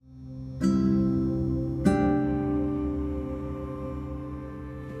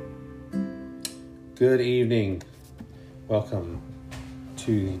Good evening. Welcome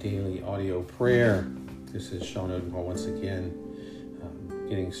to the Daily Audio Prayer. This is Sean Odenwald once again.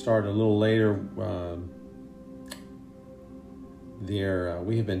 Getting started a little later.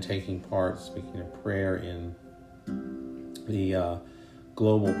 We have been taking part, speaking of prayer, in the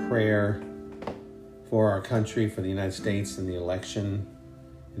global prayer for our country, for the United States, and the election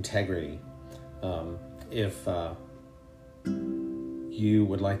integrity. If you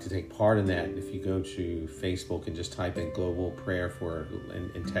would like to take part in that, if you go to Facebook and just type in Global Prayer for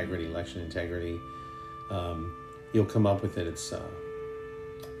Integrity, Election Integrity, you'll come up with it. It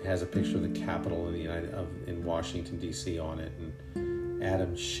has a picture of the Capitol in Washington, D.C. on it, and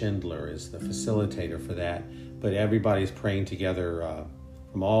Adam Schindler is the facilitator for that. But everybody's praying together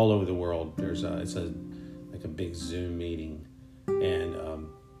from all over the world. It's like a big Zoom meeting, and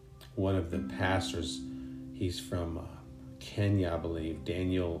one of the pastors, he's from Kenya, I believe,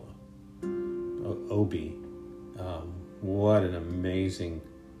 Daniel Obi. What an amazing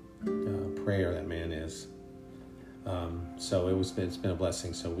prayer that man is. So it's been a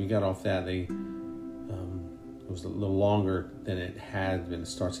blessing. So we got off that. It was a little longer than it had been. It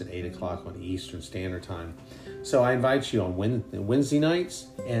starts at 8 o'clock on Eastern Standard Time. So I invite you on Wednesday nights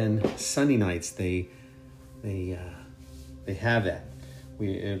and Sunday nights. They have that.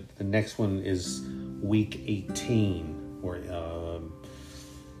 The next one is week 18. Or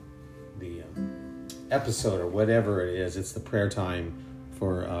the episode or whatever it is. It's the prayer time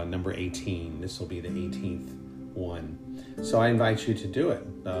for number 18. This will be the 18th one. So I invite you to do it.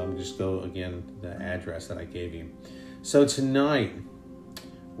 Just go again, the address that I gave you. So tonight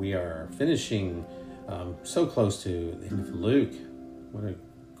we are finishing so close to the end of Luke. What a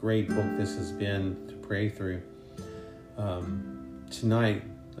great book this has been to pray through. Tonight,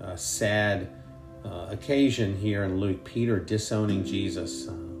 sad occasion here in Luke, Peter disowning Jesus.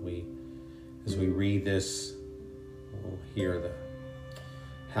 As we read this, we'll hear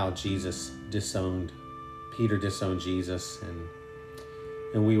how Peter disowned Jesus,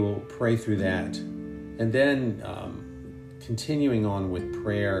 and we will pray through that. And then continuing on with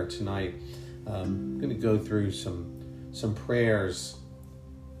prayer tonight, I'm going to go through some prayers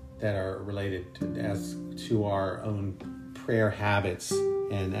that are related to our own prayer habits,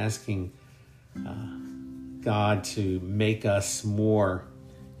 and asking God to make us more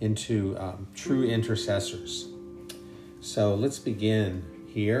into true intercessors. So let's begin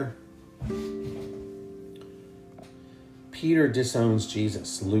here. Peter disowns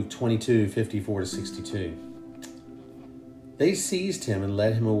Jesus, Luke 22:54-62. They seized him and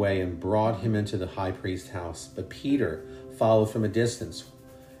led him away and brought him into the high priest's house. But Peter followed from a distance.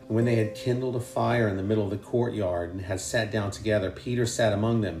 And when they had kindled a fire in the middle of the courtyard and had sat down together, Peter sat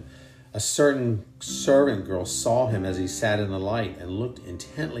among them. A certain servant girl saw him as he sat in the light and looked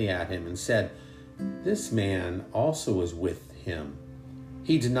intently at him and said, "This man also was with him."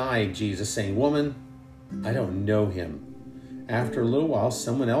 He denied Jesus, saying, "Woman, I don't know him." After a little while,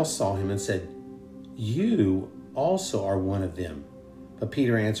 someone else saw him and said, "You also are one of them." But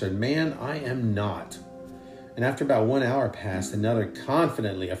Peter answered, "Man, I am not." And after about 1 hour passed, another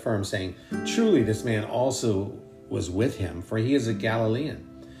confidently affirmed, saying, "Truly this man also was with him, for he is a Galilean."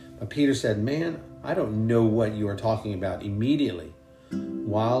 But Peter said, "Man, I don't know what you are talking about." Immediately,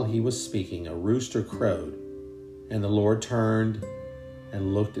 while he was speaking, a rooster crowed, and the Lord turned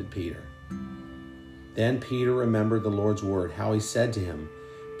and looked at Peter. Then Peter remembered the Lord's word, how he said to him,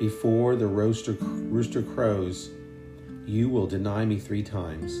 "Before the rooster crows, you will deny me 3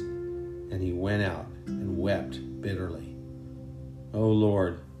 times." And he went out and wept bitterly. Oh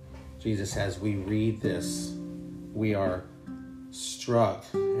Lord Jesus, as we read this, we are struck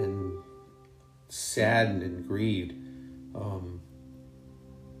and saddened and grieved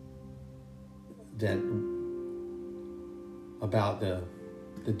about the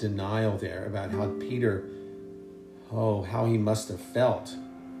denial there, about how Peter, how he must have felt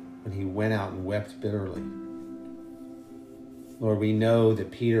when he went out and wept bitterly. Lord, we know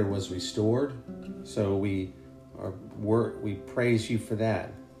that Peter was restored, so we praise you for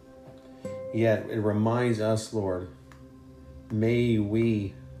that. Yet it reminds us, Lord, may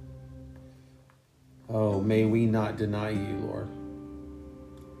we not deny you, Lord.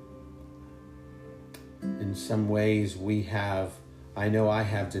 In some ways I know I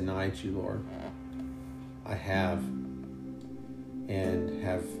have denied you, Lord. I have, and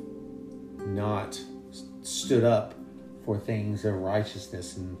have not stood up for things of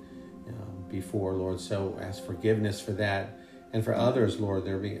righteousness and before, Lord. So ask forgiveness for that. And for others, Lord,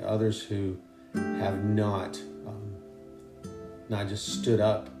 there be others who have not just stood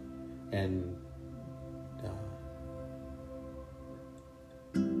up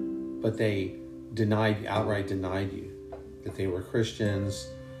but they outright denied you, that they were Christians.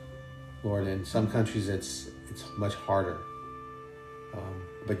 Lord, in some countries it's much harder.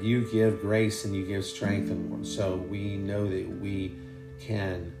 But you give grace and you give strength, and so we know that we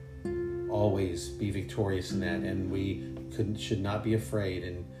can always be victorious in that, and we should not be afraid.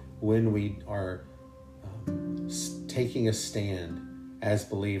 And when we are taking a stand as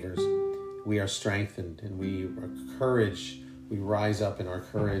believers, we are strengthened, and we are courage. We rise up in our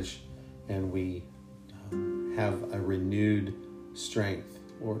courage, and we have a renewed strength.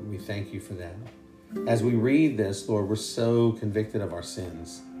 Lord, we thank you for that. As we read this, Lord, we're so convicted of our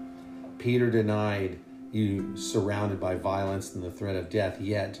sins. Peter denied you, surrounded by violence and the threat of death,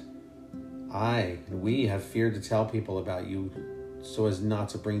 yet we have feared to tell people about you so as not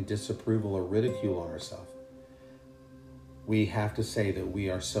to bring disapproval or ridicule on ourselves. We have to say that we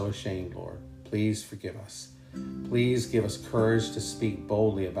are so ashamed, Lord. Please forgive us. Please give us courage to speak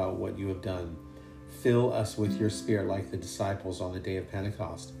boldly about what you have done. Fill us with your Spirit like the disciples on the day of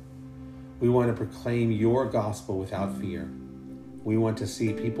Pentecost. We want to proclaim your gospel without fear. We want to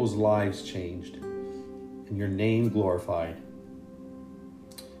see people's lives changed and your name glorified.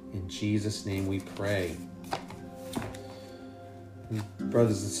 In Jesus' name we pray.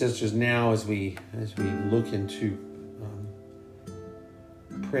 Brothers and sisters, now as we look into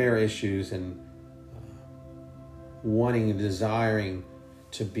prayer issues and wanting and desiring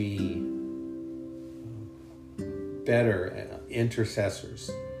to be better intercessors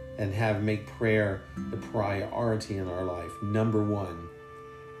and make prayer the priority in our life. Number one,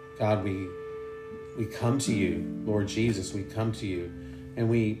 God, we come to you, Lord Jesus, we come to you, and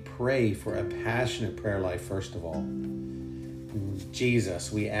we pray for a passionate prayer life, first of all.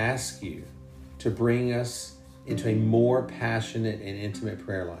 Jesus, we ask you to bring us into a more passionate and intimate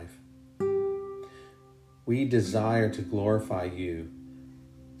prayer life. We desire to glorify you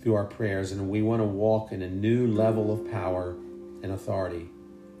through our prayers, and we want to walk in a new level of power and authority.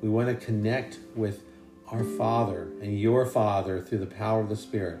 We want to connect with our Father and your Father through the power of the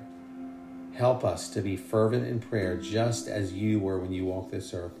Spirit. Help us to be fervent in prayer just as you were when you walked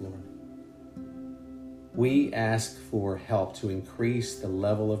this earth, Lord. We ask for help to increase the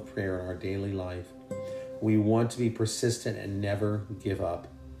level of prayer in our daily life. We want to be persistent and never give up.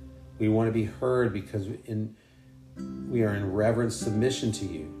 We want to be heard because we are in reverent submission to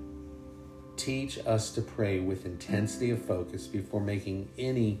you. Teach us to pray with intensity of focus before making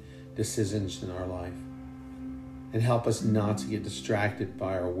any decisions in our life. And help us not to get distracted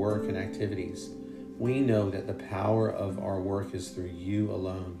by our work and activities. We know that the power of our work is through you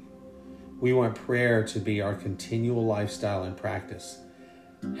alone. We want prayer to be our continual lifestyle and practice.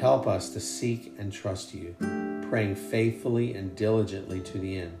 Help us to seek and trust you, praying faithfully and diligently to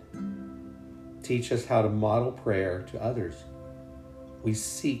the end. Teach us how to model prayer to others. We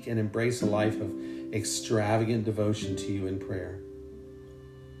seek and embrace a life of extravagant devotion to you in prayer.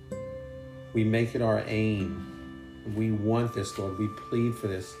 We make it our aim. We want this, Lord. We plead for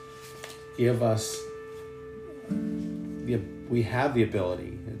this. Give us, we have the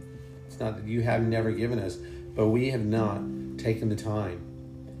ability. It's not that you have never given us, but we have not taken the time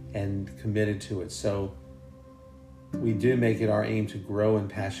and committed to it. So we do make it our aim to grow in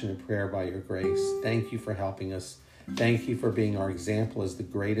passionate prayer by your grace. Thank you for helping us. Thank you for being our example as the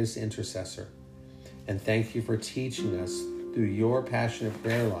greatest intercessor. And thank you for teaching us through your passionate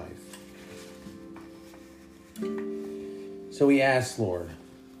prayer life. So we ask, Lord,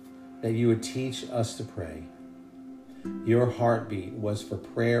 that you would teach us to pray. Your heartbeat was for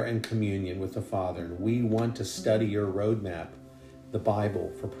prayer and communion with the Father. And we want to study your roadmap, the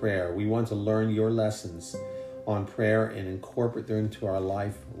Bible, for prayer. We want to learn your lessons on prayer and incorporate them into our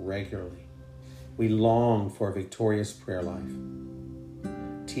life regularly. We long for a victorious prayer life.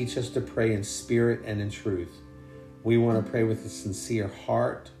 Teach us to pray in spirit and in truth. We want to pray with a sincere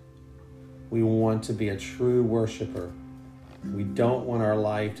heart. We want to be a true worshiper. We don't want our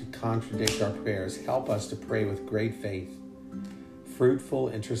life to contradict our prayers. Help us to pray with great faith. Fruitful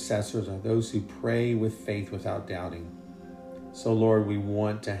intercessors are those who pray with faith without doubting. So, Lord, we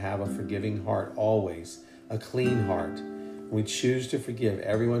want to have a forgiving heart always, a clean heart. We choose to forgive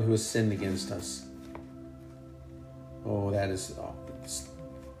everyone who has sinned against us. Oh, that is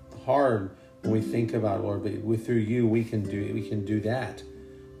hard when we think about it, Lord, but through you we can do that.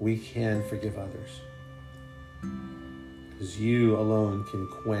 We can forgive others. Because you alone can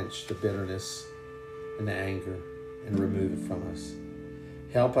quench the bitterness and the anger and remove it from us.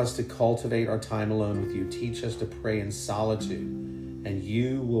 Help us to cultivate our time alone with you. Teach us to pray in solitude, and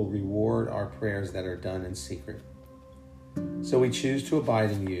you will reward our prayers that are done in secret. So we choose to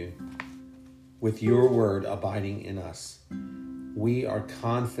abide in you, with your word abiding in us. We are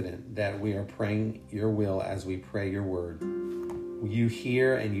confident that we are praying your will as we pray your word. You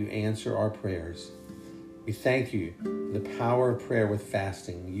hear and you answer our prayers. We thank you for the power of prayer with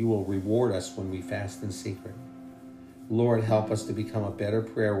fasting. You will reward us when we fast in secret. Lord, help us to become a better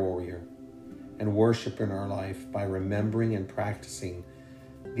prayer warrior and worshiper in our life by remembering and practicing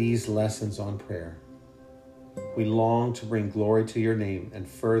these lessons on prayer. We long to bring glory to your name and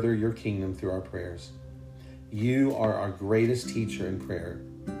further your kingdom through our prayers. You are our greatest teacher in prayer.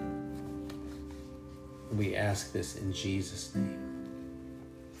 And we ask this in Jesus' name.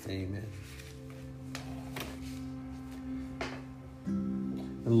 Amen.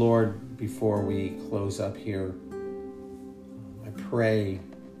 And Lord, before we close up here, I pray,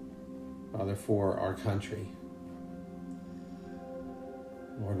 Father, for our country.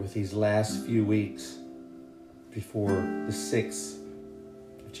 Lord, with these last few weeks before the 6th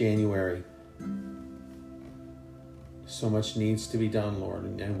of January, so much needs to be done, Lord,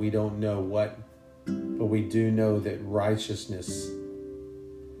 and we don't know what, but we do know that righteousness,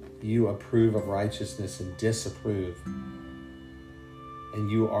 you approve of righteousness and disapprove,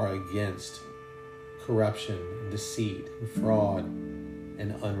 and you are against corruption and deceit and fraud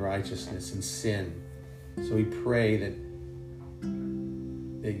and unrighteousness and sin. So we pray that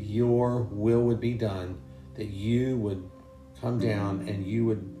your will would be done, that you would come down and you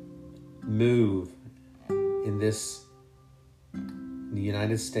would move in the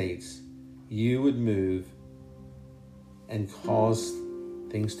United States. You would move and cause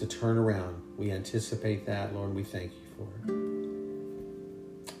things to turn around. We anticipate that, Lord. We thank you for it.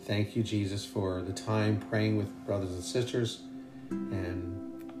 Thank you, Jesus, for the time praying with brothers and sisters. And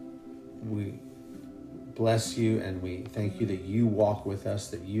we bless you and we thank you that you walk with us,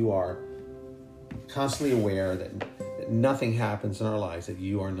 that you are constantly aware that nothing happens in our lives that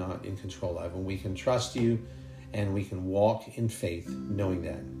you are not in control of. And we can trust you and we can walk in faith knowing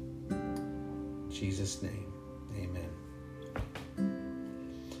that. In Jesus' name, amen.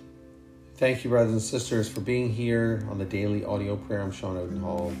 Thank you, brothers and sisters, for being here on the Daily Audio Prayer. I'm Sean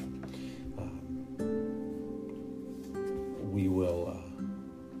Odenhall. We will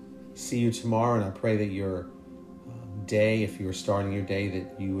see you tomorrow, and I pray that your day, if you're starting your day,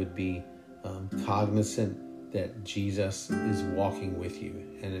 that you would be cognizant that Jesus is walking with you,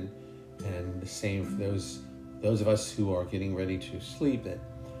 and the same for those of us who are getting ready to sleep, that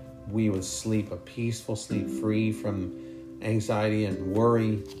we would sleep a peaceful sleep, free from anxiety and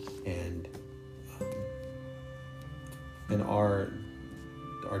worry, and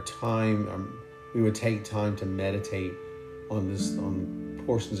our time, we would take time to meditate on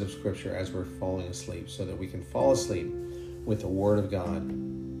portions of Scripture as we're falling asleep, so that we can fall asleep with the Word of God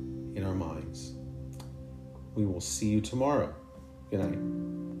in our minds. We will see you tomorrow. Good night.